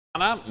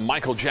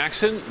Michael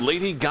Jackson,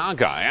 Lady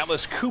Gaga,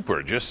 Alice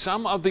Cooper, just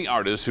some of the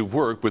artists who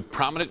worked with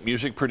prominent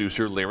music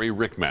producer Larry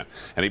Rickman.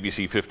 And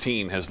ABC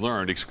 15 has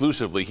learned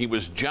exclusively he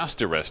was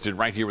just arrested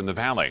right here in the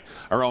Valley.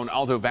 Our own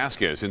Aldo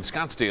Vasquez in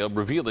Scottsdale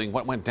revealing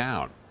what went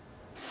down.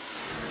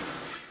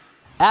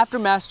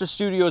 Aftermaster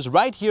Studios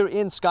right here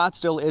in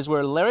Scottsdale is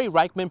where Larry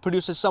Rickman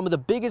produces some of the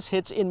biggest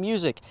hits in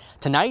music.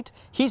 Tonight,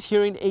 he's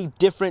hearing a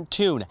different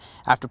tune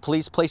after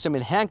police placed him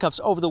in handcuffs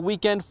over the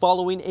weekend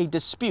following a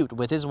dispute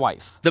with his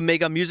wife. The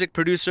mega music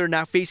producer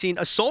now facing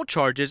assault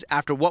charges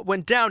after what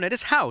went down at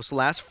his house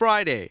last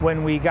Friday.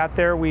 When we got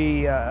there,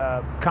 we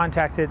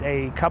contacted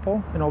a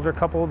couple, an older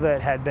couple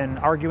that had been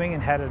arguing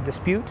and had a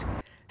dispute.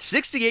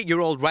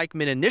 68-year-old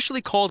Rickman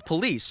initially called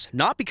police,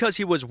 not because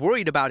he was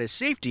worried about his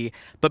safety,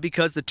 but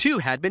because the two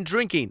had been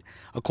drinking.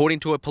 According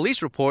to a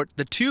police report,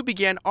 the two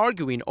began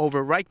arguing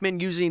over Rickman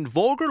using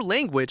vulgar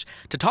language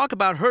to talk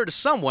about her to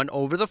someone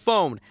over the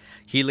phone.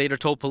 He later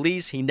told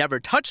police he never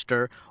touched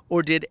her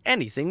or did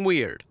anything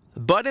weird.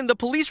 But in the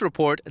police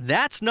report,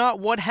 that's not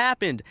what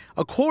happened,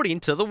 according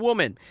to the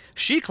woman.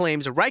 She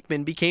claims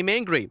Rickman became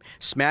angry,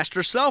 smashed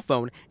her cell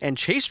phone, and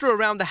chased her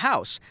around the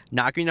house,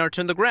 knocking her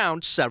to the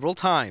ground several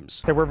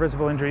times. There were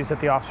visible injuries that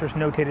the officers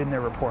notated in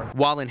their report.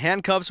 While in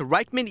handcuffs,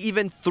 Rickman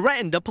even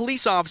threatened a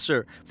police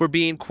officer for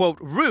being, quote,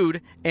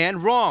 rude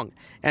and wrong,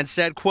 and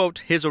said,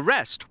 quote, his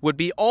arrest would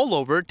be all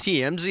over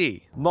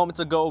TMZ. Moments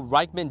ago,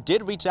 Rickman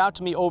did reach out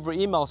to me over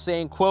email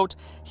saying, quote,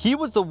 he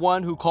was the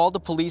one who called the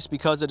police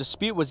because a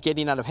dispute was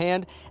getting out of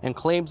hand, and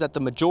claims that the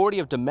majority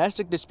of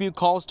domestic dispute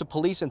calls to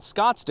police in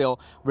Scottsdale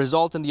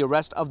result in the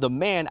arrest of the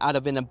man out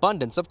of an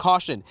abundance of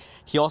caution.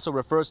 He also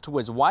refers to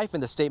his wife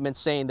in the statement,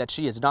 saying that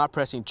she is not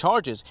pressing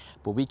charges,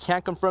 but we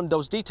can't confirm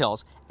those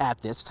details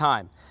at this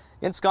time.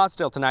 In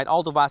Scottsdale tonight,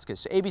 Aldo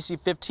Vasquez, ABC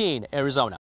 15, Arizona.